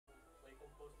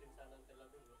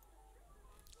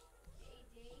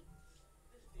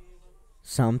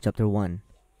Psalm chapter 1.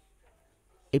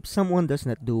 If someone does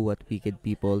not do what wicked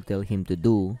people tell him to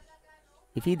do,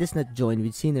 if he does not join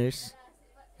with sinners,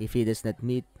 if he does not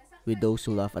meet with those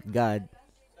who laugh at God,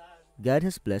 God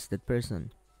has blessed that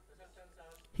person.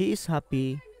 He is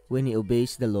happy when he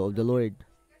obeys the law of the Lord.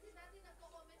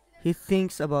 He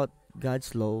thinks about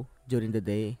God's law during the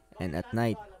day and at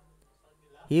night.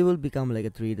 He will become like a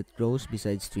tree that grows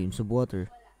beside streams of water.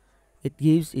 It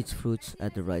gives its fruits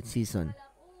at the right season.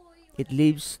 Its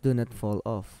leaves do not fall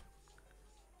off.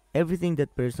 Everything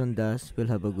that person does will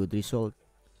have a good result.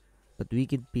 But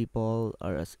wicked people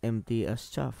are as empty as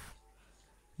chaff.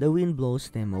 The wind blows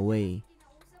them away,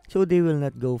 so they will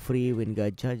not go free when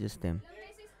God judges them.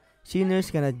 Sinners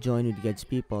cannot join with God's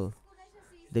people,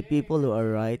 the people who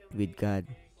are right with God.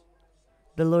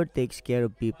 The Lord takes care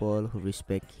of people who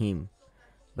respect Him,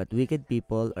 but wicked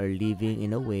people are living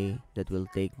in a way that will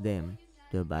take them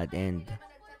to a bad end.